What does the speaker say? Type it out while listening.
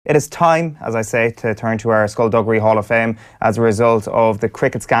It is time, as I say, to turn to our Skulduggery Hall of Fame as a result of the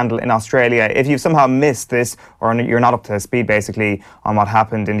cricket scandal in Australia. If you've somehow missed this, or you're not up to speed basically on what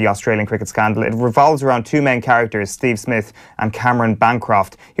happened in the Australian cricket scandal, it revolves around two main characters, Steve Smith and Cameron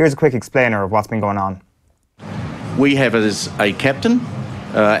Bancroft. Here's a quick explainer of what's been going on. We have as a captain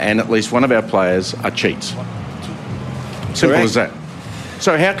and at least one of our players are cheats. Simple as that.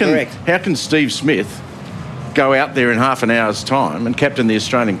 So how can Steve Smith go out there in half an hour's time and captain the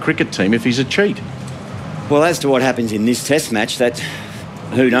Australian cricket team if he's a cheat? Well, as to what happens in this Test match, that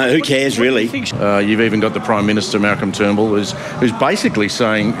who cares really? You've even got the Prime Minister, Malcolm Turnbull, who's basically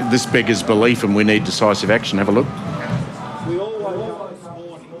saying this beggars belief and we need decisive action. Have a look. We all woke up this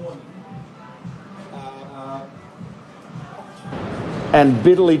morning and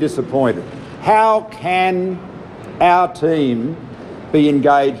bitterly disappointed. How can our team be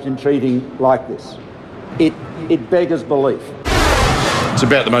engaged in cheating like this? It beggars belief. It's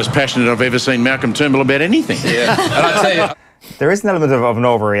about the most passionate I've ever seen Malcolm Turnbull about anything. Yeah, and I tell you, there is an element of an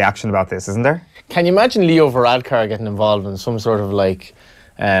overreaction about this, isn't there? Can you imagine Leo Varadkar getting involved in some sort of like,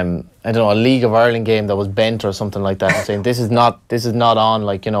 I don't know, a League of Ireland game that was bent or something like that, and saying this is not on,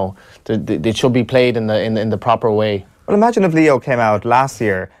 like, you know, it should be played in the proper way. Well, imagine if Leo came out last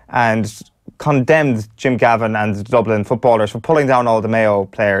year and condemned Jim Gavin and the Dublin footballers for pulling down all the Mayo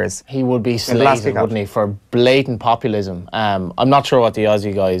players. He would be slated, wouldn't he, for blatant populism. I'm not sure what the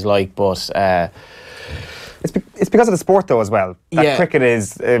Aussie guy is like, but it's because of the sport though as well. That cricket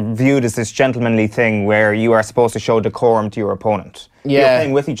is viewed as this gentlemanly thing where you are supposed to show decorum to your opponent. Yeah. You're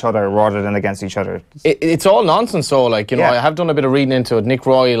playing with each other rather than against each other. It's all nonsense though, like, you know, I have done a bit of reading into it. Nick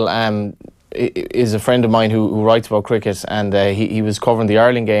Royal is a friend of mine who writes about cricket, and he was covering the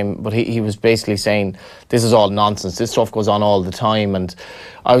Ireland game, but he was basically saying this is all nonsense, this stuff goes on all the time. And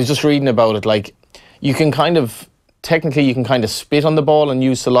I was just reading about it, like, you can kind of spit on the ball and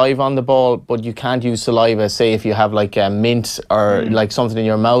use saliva on the ball, but you can't use saliva, say, if you have like mint or like something in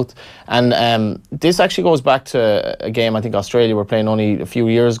your mouth. And this actually goes back to a game I think Australia were playing only a few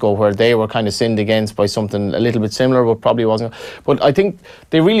years ago, where they were kind of sinned against by something a little bit similar, but probably wasn't. But I think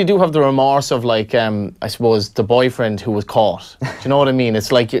they really do have the remorse of, like, I suppose, the boyfriend who was caught. Do you know what I mean?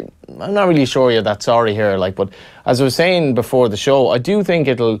 It's like, I'm not really sure you're that sorry here, like. But as I was saying before the show, I do think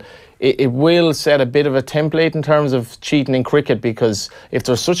it will set a bit of a template in terms of cheating in cricket, because if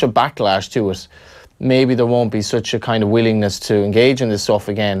there's such a backlash to it, maybe there won't be such a kind of willingness to engage in this stuff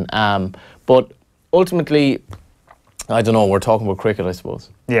again. But ultimately, I don't know, we're talking about cricket, I suppose.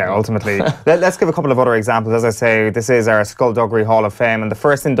 Yeah, ultimately. Let's give a couple of other examples. As I say, this is our Skulduggery Hall of Fame, and the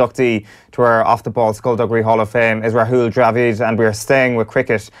first inductee to our off-the-ball Skulduggery Hall of Fame is Rahul Dravid, and we're staying with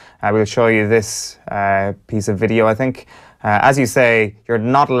cricket. We'll show you this piece of video, I think. As you say, you're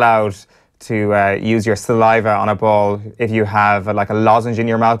not allowed to use your saliva on a ball if you have like a lozenge in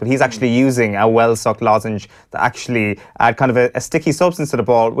your mouth, but he's actually using a well-sucked lozenge to actually add kind of a sticky substance to the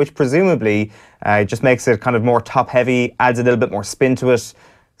ball, which presumably just makes it kind of more top-heavy, adds a little bit more spin to it,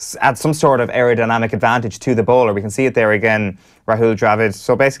 adds some sort of aerodynamic advantage to the bowler. We can see it there again, Rahul Dravid.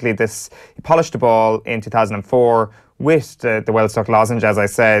 So basically he polished the ball in 2004 with the well-stuck lozenge, as I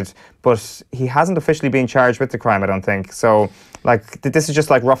said, but he hasn't officially been charged with the crime, I don't think. So, like, this is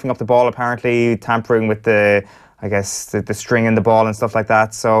just like roughing up the ball, apparently, tampering with the string in the ball and stuff like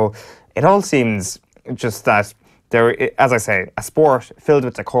that. So it all seems just that there, as I say, a sport filled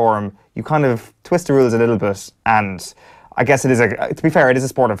with decorum, you kind of twist the rules a little bit, and I guess it is to be fair, it is a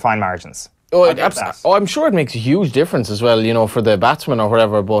sport of fine margins. Oh, I'm sure it makes a huge difference as well, you know, for the batsman or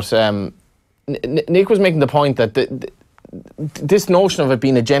whatever, but Nick was making the point that this notion of it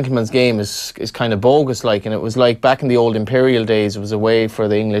being a gentleman's game is kind of bogus, like, and it was like back in the old imperial days, it was a way for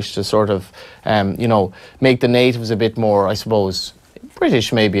the English to sort of, you know, make the natives a bit more, I suppose,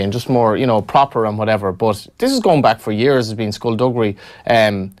 British maybe, and just more, you know, proper and whatever. But this is going back for years, has been skullduggery,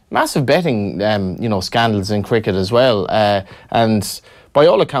 massive betting, you know, scandals in cricket as well, and by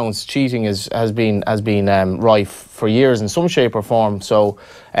all accounts, cheating has been rife for years in some shape or form. So,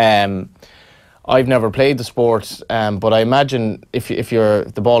 I've never played the sport, but I imagine if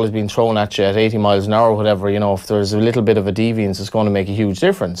the ball is being thrown at you at 80 miles an hour or whatever, you know, if there's a little bit of a deviance, it's going to make a huge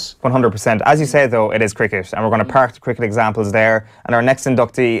difference. 100%. As you say, though, it is cricket, and we're going to park the cricket examples there. And our next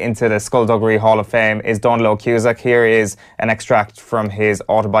inductee into the Skulduggery Hall of Fame is Donal Cusack. Here is an extract from his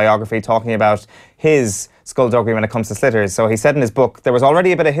autobiography talking about his skullduggery when it comes to slitters. So he said in his book, there was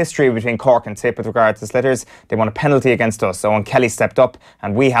already a bit of history between Cork and Tip with regard to slitters. They won a penalty against us. Owen Kelly stepped up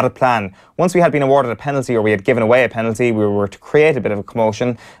and we had a plan. Once we had been awarded a penalty or we had given away a penalty, we were to create a bit of a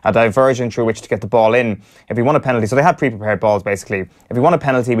commotion, a diversion through which to get the ball in. If we won a penalty, so they had pre-prepared balls basically. If we won a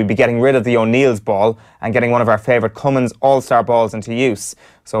penalty, we'd be getting rid of the O'Neill's ball and getting one of our favourite Cummins All-Star balls into use.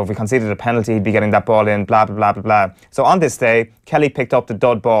 So if we conceded a penalty, he'd be getting that ball in, blah, blah, blah, blah, blah. So on this day, Kelly picked up the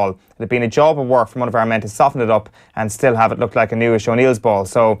dud ball. It had been a job of work from one of our men to soften it up and still have it look like a newish O'Neill's ball.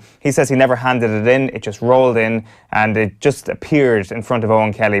 So he says he never handed it in, it just rolled in and it just appeared in front of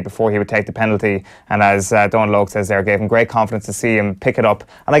Owen Kelly before he would take the penalty. And as Don Loke says there, gave him great confidence to see him pick it up.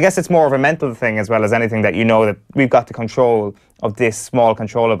 And I guess it's more of a mental thing as well as anything, that you know that we've got the control of this small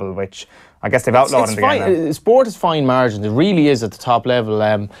controllable, which I guess they've outlawed in the game now. Sport is fine margins. It really is at the top level.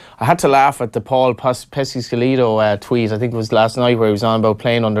 I had to laugh at the Paul Pesciscalito tweet, I think it was last night, where he was on about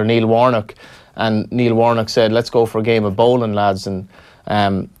playing under Neil Warnock, and Neil Warnock said, "Let's go for a game of bowling, lads, and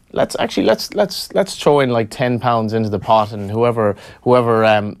let's throw in like £10 into the pot, and whoever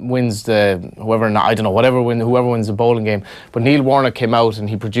wins whoever wins the bowling game." But Neil Warnock came out and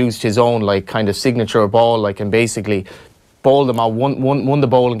he produced his own like kind of signature ball, like, and basically bowled them out, won the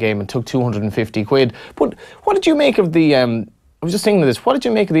bowling game and took 250 quid. But what did you make of the? I was just thinking of this. What did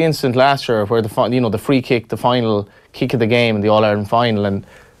you make of the incident last year where the free kick, the final kick of the game in the All Ireland final, and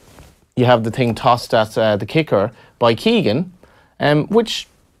you have the thing tossed at the kicker by Keegan, which,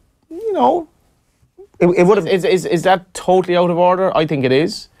 you know, it would have. Is that totally out of order? I think it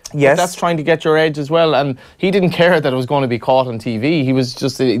is. Yes. But that's trying to get your edge as well. And he didn't care that it was going to be caught on TV. He was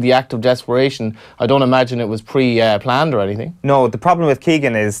just the act of desperation. I don't imagine it was pre-planned or anything. No, the problem with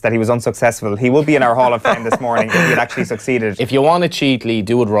Keegan is that he was unsuccessful. He will be in our Hall of Fame this morning if he had actually succeeded. If you want to cheat, Lee,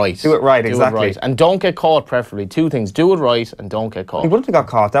 do it right. Do it right, exactly. Do it right. And don't get caught, preferably. Two things. Do it right and don't get caught. He wouldn't have got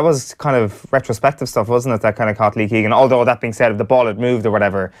caught. That was kind of retrospective stuff, wasn't it? That kind of caught Lee Keegan. Although, that being said, if the ball had moved or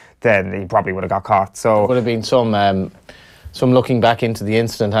whatever, then he probably would have got caught. So there would have been some looking back into the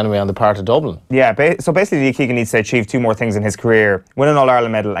incident anyway on the part of Dublin. Yeah, so basically Lee Keegan needs to achieve 2 more things in his career: win an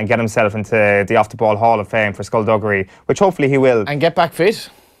All-Ireland medal and get himself into the off-the-ball Hall of Fame for Skulduggery, which hopefully he will. And get back fit.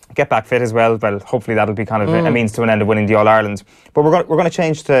 Get back fit as well. Well, hopefully that'll be kind of a means to an end of winning the All-Ireland. But we're going to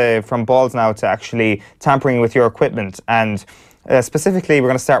change from balls now to actually tampering with your equipment. And specifically, we're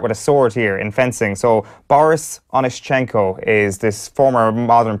going to start with a sword here in fencing. So Boris Onyshchenko is this former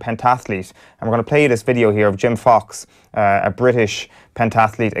modern pentathlete, and we're going to play you this video here of Jim Fox, a British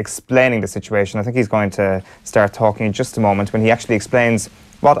pentathlete, explaining the situation. I think he's going to start talking in just a moment when he actually explains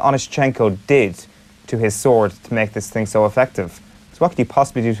what Onyshchenko did to his sword to make this thing so effective. So what could you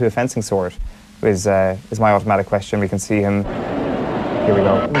possibly do to a fencing sword is my automatic question. We can see him. Here we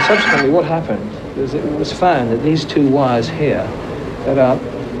go. And subsequently, what happened was it was found that these 2 wires here that are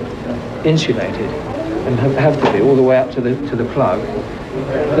insulated and have to be all the way up to the plug,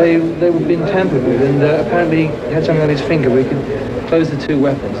 they were being tampered with, and apparently he had something on his finger where he could close the 2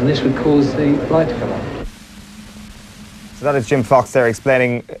 weapons, and this would cause the light to come on. So that is Jim Fox there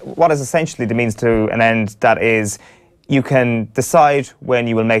explaining what is essentially the means to an end. That is, you can decide when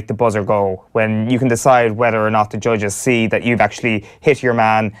you will make the buzzer go, when you can decide whether or not the judges see that you've actually hit your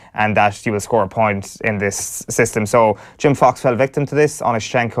man and that you will score a point in this system. So Jim Fox fell victim to this.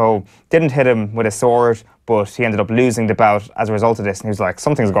 Onyshchenko didn't hit him with a sword, but he ended up losing the bout as a result of this. And he was like,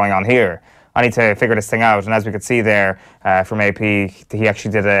 something's going on here. I need to figure this thing out. And as we could see there from AP, he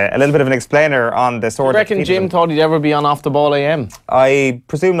actually did a little bit of an explainer on the sword. I reckon Jim thought he'd ever be on Off the Ball AM. I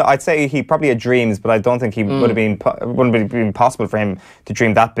presume, I'd say he probably had dreams, but I don't think he wouldn't have been possible for him to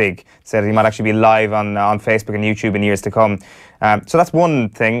dream that big. Said he might actually be live on Facebook and YouTube in years to come. So that's one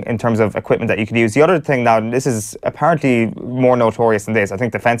thing in terms of equipment that you could use. The other thing now, and this is apparently more notorious than this, I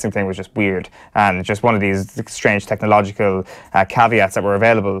think the fencing thing was just weird and just one of these strange technological caveats that were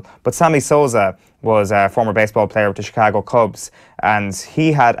available. But Sammy Sosa was a former baseball player with the Chicago Cubs, and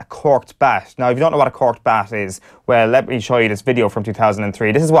he had a corked bat. Now, if you don't know what a corked bat is, well, let me show you this video from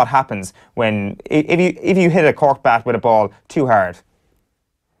 2003. This is what happens when if you hit a corked bat with a ball too hard.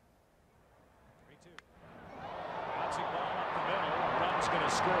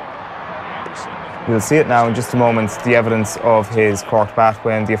 We'll see it now in just a moment, the evidence of his corked bat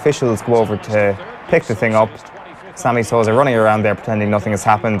when the officials go over to pick the thing up. Sammy Sosa running around there pretending nothing has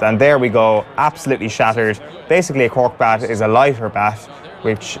happened, and there we go, absolutely shattered. Basically, a corked bat is a lighter bat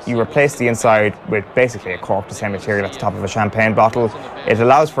which you replace the inside with basically a cork, the same material at the top of a champagne bottle. It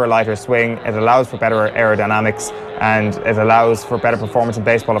allows for a lighter swing, it allows for better aerodynamics, and it allows for better performance in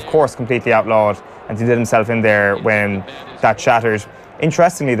baseball. Of course, completely outlawed, and he did himself in there when that shattered.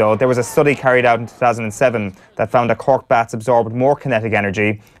 Interestingly though, there was a study carried out in 2007 that found that corked bats absorbed more kinetic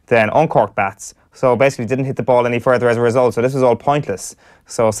energy than uncorked bats. So basically didn't hit the ball any further as a result. So this was all pointless.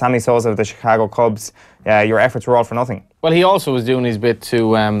 So Sammy Sosa of the Chicago Cubs, your efforts were all for nothing. Well, he also was doing his bit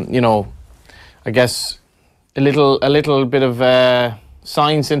to, you know, I guess a little bit of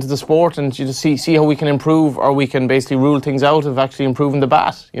science into the sport and you just see how we can improve, or we can basically rule things out of actually improving the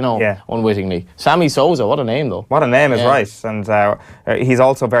bat, you know, unwittingly. Sammy Sosa, what a name though. What a name is right. And he's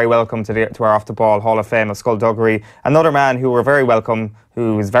also very welcome to our Off the Ball Hall of Fame of Skulduggery. Another man who is very welcome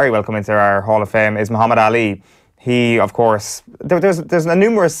into our Hall of Fame is Muhammad Ali. He, of course, there's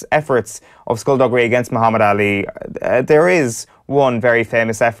numerous efforts of Skulduggery against Muhammad Ali. There is one very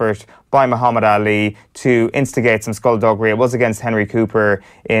famous effort by Muhammad Ali to instigate some Skulduggery. It was against Henry Cooper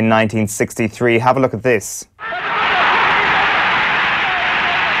in 1963. Have a look at this.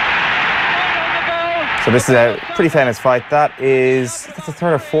 So this is a pretty famous fight. That's the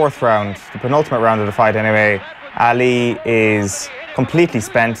third or fourth round, the penultimate round of the fight anyway. Ali is completely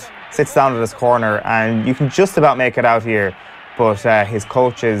spent, sits down at his corner, and you can just about make it out here, but his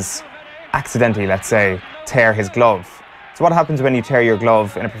coaches accidentally, let's say, tear his glove. So what happens when you tear your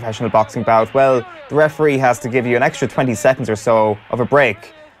glove in a professional boxing bout? Well, the referee has to give you an extra 20 seconds or so of a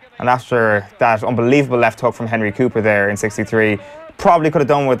break. And after that unbelievable left hook from Henry Cooper there in 63, probably could have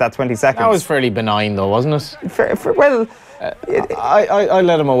done with that 20 seconds. That was fairly benign though, wasn't it? Well, I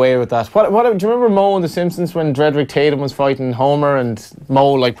let him away with that. What do you remember Mo in The Simpsons when Dredrick Tatum was fighting Homer and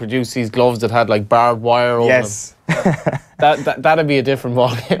Mo like produced these gloves that had like barbed wire over them? Yes. That'd be a different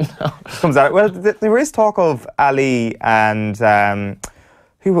ballgame now. Comes out. Well, there is talk of Ali and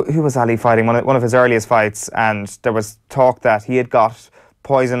who was Ali fighting? One of his earliest fights, and there was talk that he had got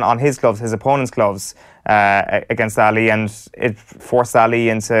poison on his gloves, his opponent's gloves, against Ali, and it forced Ali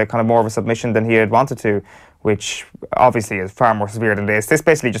into kind of more of a submission than he had wanted to, which obviously is far more severe than this. This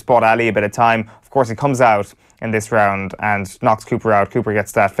basically just bought Ali a bit of time. Of course, he comes out in this round and knocks Cooper out. Cooper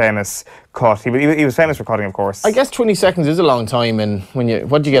gets that famous cut. He was famous for cutting, of course. I guess 20 seconds is a long time, and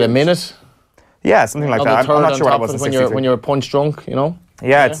what do you get, a minute? Yeah, something like that. I'm not sure what it was when you're punch drunk, you know.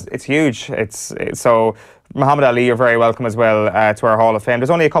 Yeah, it's huge. So Muhammad Ali, you're very welcome as well to our Hall of Fame. There's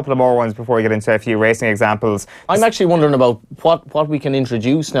only a couple of more ones before we get into a few racing examples. I'm actually wondering about what we can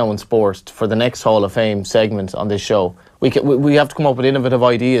introduce now in sport for the next Hall of Fame segment on this show. We have to come up with innovative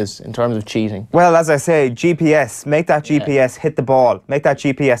ideas in terms of cheating. Well, as I say, GPS. Make that GPS hit the ball. Make that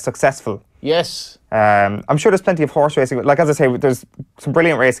GPS successful. Yes. I'm sure there's plenty of horse racing. Like, as I say, there's some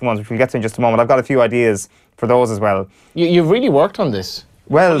brilliant racing ones, which we'll get to in just a moment. I've got a few ideas for those as well. You've really worked on this.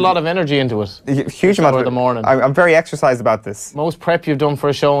 Well, put a lot of energy into it. Huge amount of the morning. I'm very exercised about this. Most prep you've done for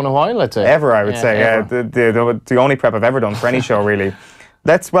a show in a while, I'd say. Ever, I would say. Yeah, the only prep I've ever done for any show, really.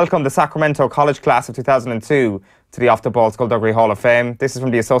 Let's welcome the Sacramento College class of 2002 to the Off the Ball Skulduggery Hall of Fame. This is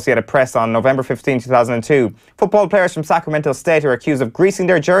from the Associated Press on November 15, 2002. Football players from Sacramento State are accused of greasing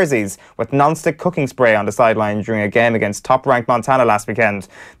their jerseys with non-stick cooking spray on the sideline during a game against top-ranked Montana last weekend.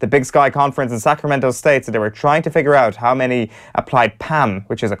 The Big Sky Conference in Sacramento State said they were trying to figure out how many applied PAM,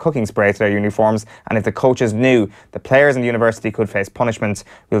 which is a cooking spray, to their uniforms, and if the coaches knew, the players in the university could face punishment.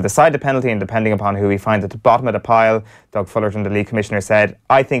 We'll decide the penalty, and depending upon who we find at the bottom of the pile, Doug Fullerton, the league commissioner, said,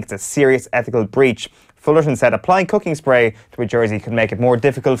 "I think it's a serious ethical breach." Fullerton said applying cooking spray to a jersey could make it more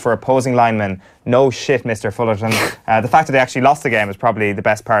difficult for opposing linemen. No shit, Mr. Fullerton. The fact that they actually lost the game is probably the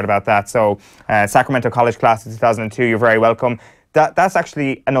best part about that. So, Sacramento College class of 2002, you're very welcome. That's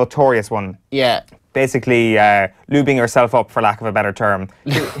actually a notorious one. Yeah. Basically, lubing yourself up, for lack of a better term.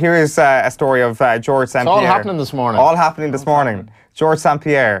 Here is a story of George St. Pierre. It's all happening this morning. All happening this morning. George St.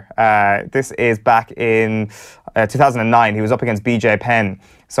 Pierre, this is back in 2009. He was up against BJ Penn.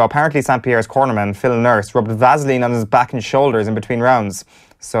 So apparently St. Pierre's cornerman, Phil Nurse, rubbed Vaseline on his back and shoulders in between rounds.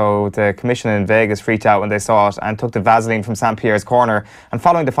 So the commission in Vegas freaked out when they saw it and took the Vaseline from St. Pierre's corner. And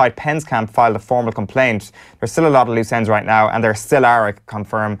following the fight, Penn's camp filed a formal complaint. There's still a lot of loose ends right now, and there still are, I can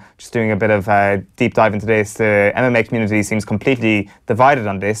confirm. Just doing a bit of deep dive into this. The MMA community seems completely divided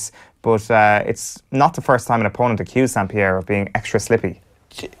on this, but it's not the first time an opponent accused St. Pierre of being extra slippy.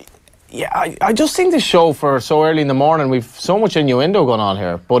 Yeah, I just think this show for so early in the morning, we've so much innuendo going on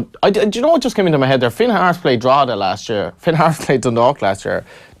here. But do you know what just came into my head there? Finn Harps played Drogheda last year. Finn Harps played Dundalk last year.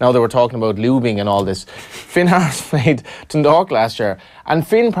 Now they were talking about lubing and all this. Finn Harps played Dundalk last year. And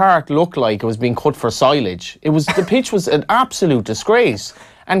Finn Park looked like it was being cut for silage. The pitch was an absolute disgrace.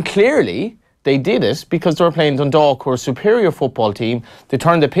 And clearly they did it because they were playing Dundalk, who are a superior football team. They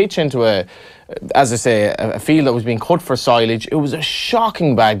turned the pitch into a field that was being cut for silage. It was a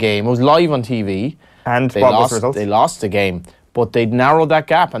shocking bad game. It was live on TV. And what was the result? They lost the game. But they narrowed that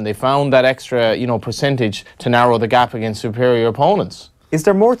gap and they found that extra, percentage to narrow the gap against superior opponents. Is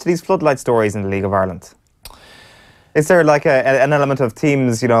there more to these floodlight stories in the League of Ireland? Is there like an element of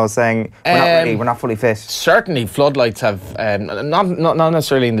teams, you know, saying we're not fully fit? Certainly, floodlights have not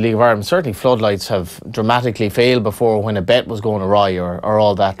necessarily in the League of Ireland. Certainly, floodlights have dramatically failed before when a bet was going awry or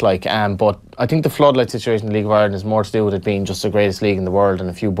all that. Like, but I think the floodlight situation in the League of Ireland is more to do with it being just the greatest league in the world, and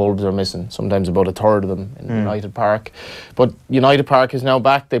a few bulbs are missing. Sometimes about a third of them in United Park. But United Park is now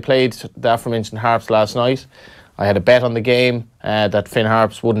back. They played the aforementioned Harps last night. I had a bet on the game that Finn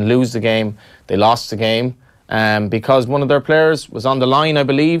Harps wouldn't lose the game. They lost the game. Because one of their players was on the line, I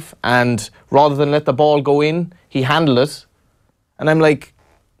believe, and rather than let the ball go in, he handled it. And I'm like,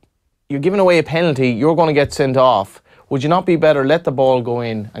 you're giving away a penalty, you're going to get sent off. Would you not be better let the ball go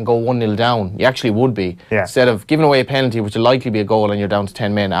in and go 1-0 down? You actually would be. Yeah. Instead of giving away a penalty, which will likely be a goal, and you're down to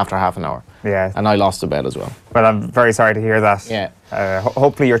 10 men after half an hour. Yeah. And I lost the bet as well. Well, I'm very sorry to hear that. Yeah.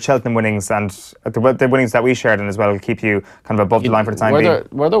 Hopefully your Cheltenham winnings and the winnings that we shared in as well will keep you kind of above the line for the time being.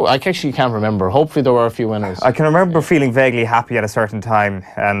 Were there, I actually can't remember. Hopefully there were a few winners. I can remember feeling vaguely happy at a certain time,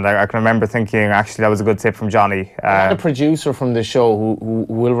 and I can remember thinking, actually, that was a good tip from Johnny. I had a producer from the show who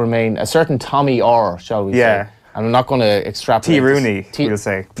will remain, a certain Tommy R, shall we say. And I'm not going to extrapolate. T. Rooney, we'll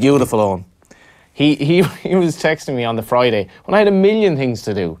say. Beautiful on. He was texting me on the Friday when I had a million things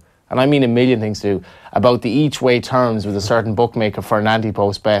to do, and I mean a million things to do, about the each-way terms with a certain bookmaker for an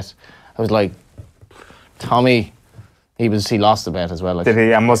anti-post bet. I was like, Tommy, he lost the bet as well. Did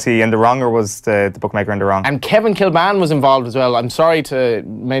he? And was he in the wrong, or was the bookmaker in the wrong? And Kevin Kilban was involved as well. I'm sorry to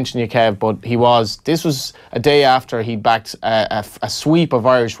mention you, Kev, but he was. This was a day after he'd backed a sweep of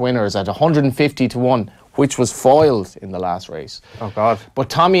Irish winners at 150-1. Which was foiled in the last race. Oh, God. But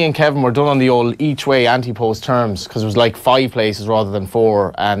Tommy and Kevin were done on the old each-way anti-post terms, because it was like 5 places rather than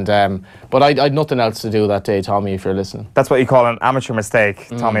 4. And but I'd nothing else to do that day, Tommy, if you're listening. That's what you call an amateur mistake,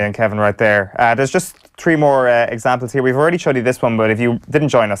 Tommy and Kevin right there. There's just 3 more examples here. We've already showed you this one, but if you didn't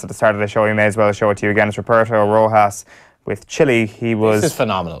join us at the start of the show, we may as well show it to you again. It's Roberto Rojas with Chile. This is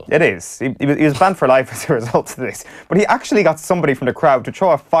phenomenal. It is. He was banned for life as a result of this. But he actually got somebody from the crowd to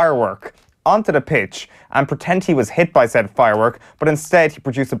throw a firework onto the pitch and pretend he was hit by said firework, but instead he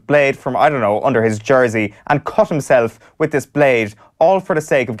produced a blade from, I don't know, under his jersey and cut himself with this blade, all for the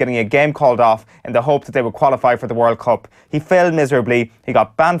sake of getting a game called off in the hope that they would qualify for the World Cup. He failed miserably, he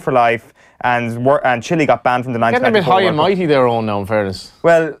got banned for life, and Chile got banned from the 1994 Getting a bit high and mighty there, own now, in fairness.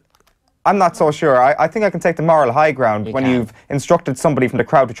 Well, I'm not so sure. I think I can take the moral high ground you've instructed somebody from the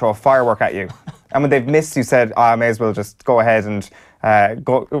crowd to throw a firework at you. And when they've missed, you said, I may as well just go ahead and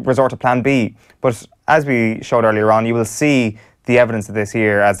resort to plan B. But as we showed earlier on, you will see the evidence of this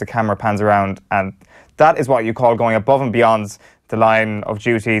here as the camera pans around. And that is what you call going above and beyond the line of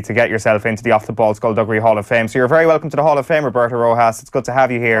duty to get yourself into the off-the-ball Skulduggery Hall of Fame. So you're very welcome to the Hall of Fame, Roberto Rojas. It's good to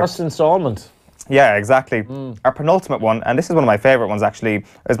have you here. First instalment. Yeah, exactly. Our penultimate one, and this is one of my favourite ones actually,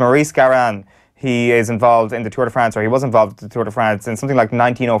 is Maurice Garin. He is involved in the Tour de France, or he was involved in the Tour de France in something like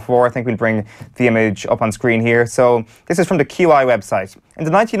 1904. I think we'll bring the image up on screen here. So this is from the QI website. In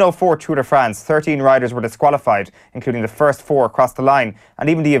the 1904 Tour de France, 13 riders were disqualified, including the first 4 across the line, and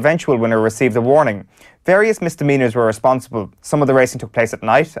even the eventual winner received a warning. Various misdemeanours were responsible. Some of the racing took place at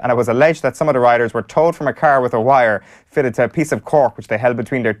night, and it was alleged that some of the riders were towed from a car with a wire fitted to a piece of cork which they held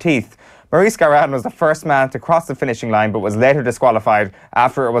between their teeth. Maurice Garin was the first man to cross the finishing line, but was later disqualified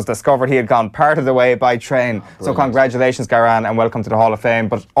after it was discovered he had gone part of the way by train. Brilliant. So congratulations, Garin, and welcome to the Hall of Fame.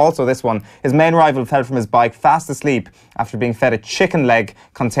 But also this one, his main rival fell from his bike fast asleep after being fed a chicken leg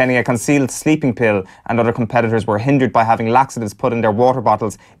containing a concealed sleeping pill, and other competitors were hindered by having laxatives put in their water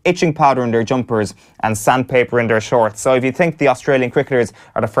bottles, itching powder in their jumpers, and sandpaper in their shorts. So if you think the Australian cricketers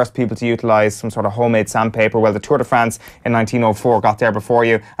are the first people to utilise some sort of homemade sandpaper, well, the Tour de France in 1904 got there before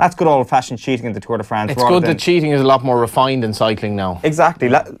you. That's good old-fashioned cheating in the Tour de France. It's good that cheating is a lot more refined in cycling now. Exactly.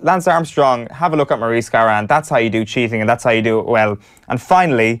 Lance Armstrong, have a look at Maurice Garin. That's how you do cheating, and that's how you do it well. And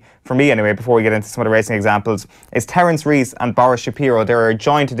finally, for me anyway, before we get into some of the racing examples, is Terence Rees and Boris Shapiro. They're a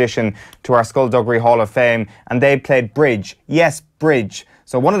joint addition to our Skulduggery Hall of Fame, and they played bridge. Yes, bridge.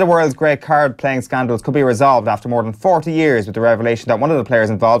 So one of the world's great card-playing scandals could be resolved after more than 40 years with the revelation that one of the players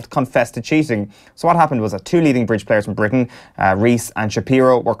involved confessed to cheating. So what happened was that 2 leading bridge players from Britain, Rees and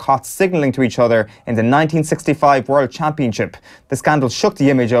Shapiro, were caught signalling to each other in the 1965 World Championship. The scandal shook the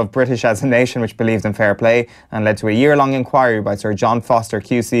image of British as a nation which believed in fair play and led to a year-long inquiry by Sir John Foster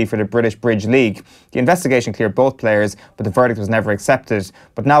QC for the British Bridge League. The investigation cleared both players, but the verdict was never accepted.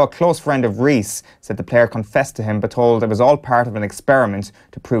 But now a close friend of Rees said the player confessed to him, but told it was all part of an experiment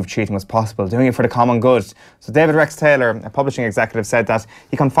to prove cheating was possible, doing it for the common good. So David Rex Taylor, a publishing executive, said that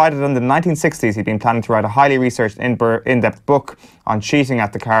he confided in the 1960s he'd been planning to write a highly researched, in-depth book on cheating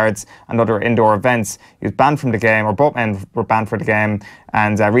at the cards and other indoor events. He was banned from the game, or both men were banned for the game,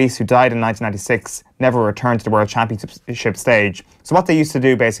 And Rees, who died in 1996, never returned to the World Championship stage. So what they used to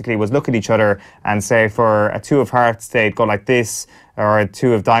do basically was look at each other and say for a 2 of hearts they'd go like this, or a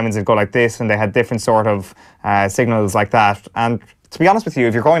 2 of diamonds they'd go like this, and they had different sort of signals like that. And to be honest with you,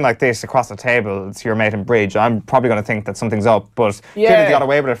 if you're going like this across the table to your mate in bridge, I'm probably going to think that something's up, but clearly they got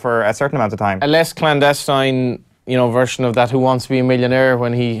away with it for a certain amount of time. A less clandestine, you know, version of that Who Wants to Be a Millionaire,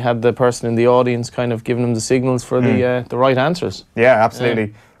 when he had the person in the audience kind of giving him the signals for the right answers. Yeah,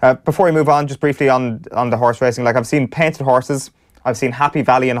 absolutely. Before we move on, just briefly on the horse racing, like I've seen painted horses. I've seen Happy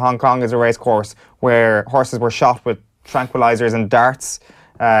Valley in Hong Kong as a race course where horses were shot with tranquilizers and darts.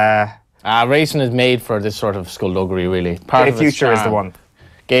 Racing is made for this sort of skullduggery, really. Gay Future is the one.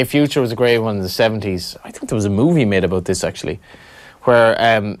 Gay Future was a great one in the 70s. I think there was a movie made about this, actually, where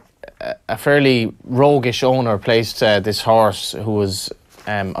a fairly roguish owner placed this horse who was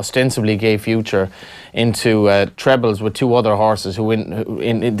ostensibly Gay Future into trebles with 2 other horses who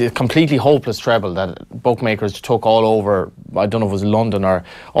in the completely hopeless treble that bookmakers took all over. I don't know if it was London, or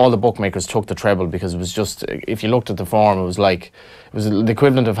all the bookmakers took the treble because it was just, if you looked at the form, it was the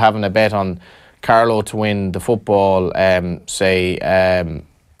equivalent of having a bet on Carlow to win the football,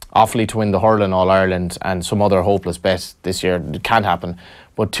 Offaly to win the hurling All-Ireland, and some other hopeless bet this year. It can't happen.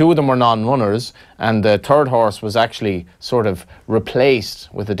 But 2 of them were non-runners, and the 3rd horse was actually sort of replaced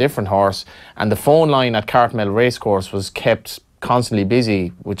with a different horse, and the phone line at Cartmel Racecourse was kept constantly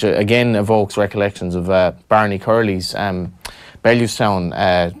busy, which again evokes recollections of Barney Curley's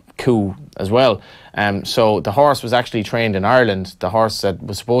Bellewstown coup as well. So the horse was actually trained in Ireland. The horse that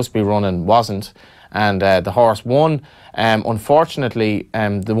was supposed to be running wasn't, and the horse won. Unfortunately,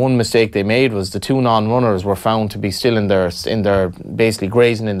 the one mistake they made was the 2 non-runners were found to be still in their basically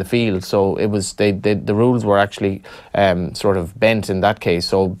grazing in the field. So it was the rules were actually sort of bent in that case.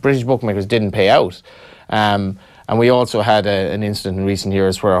 So British bookmakers didn't pay out. And we also had an incident in recent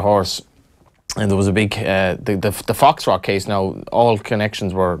years where a horse, and there was a big the Foxrock case. Now all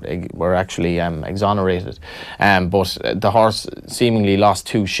connections were actually exonerated, but the horse seemingly lost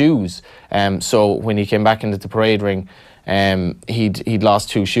 2 shoes. So when he came back into the parade ring, he'd lost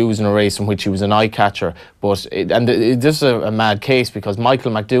 2 shoes in a race in which he was an eye catcher. But this is a mad case because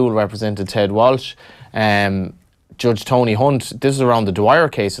Michael McDowell represented Ted Walsh. Judge Tony Hunt, this was around the Dwyer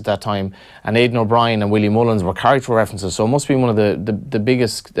case at that time, and Aidan O'Brien and Willie Mullins were character references. So it must be one of the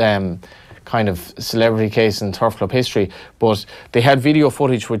biggest kind of celebrity case in turf club history. But they had video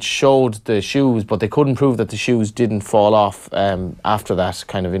footage which showed the shoes, but they couldn't prove that the shoes didn't fall off after that,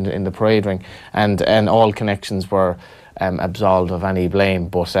 kind of in the parade ring, and all connections were absolved of any blame.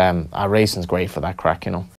 But our racing's great for that crack, you know.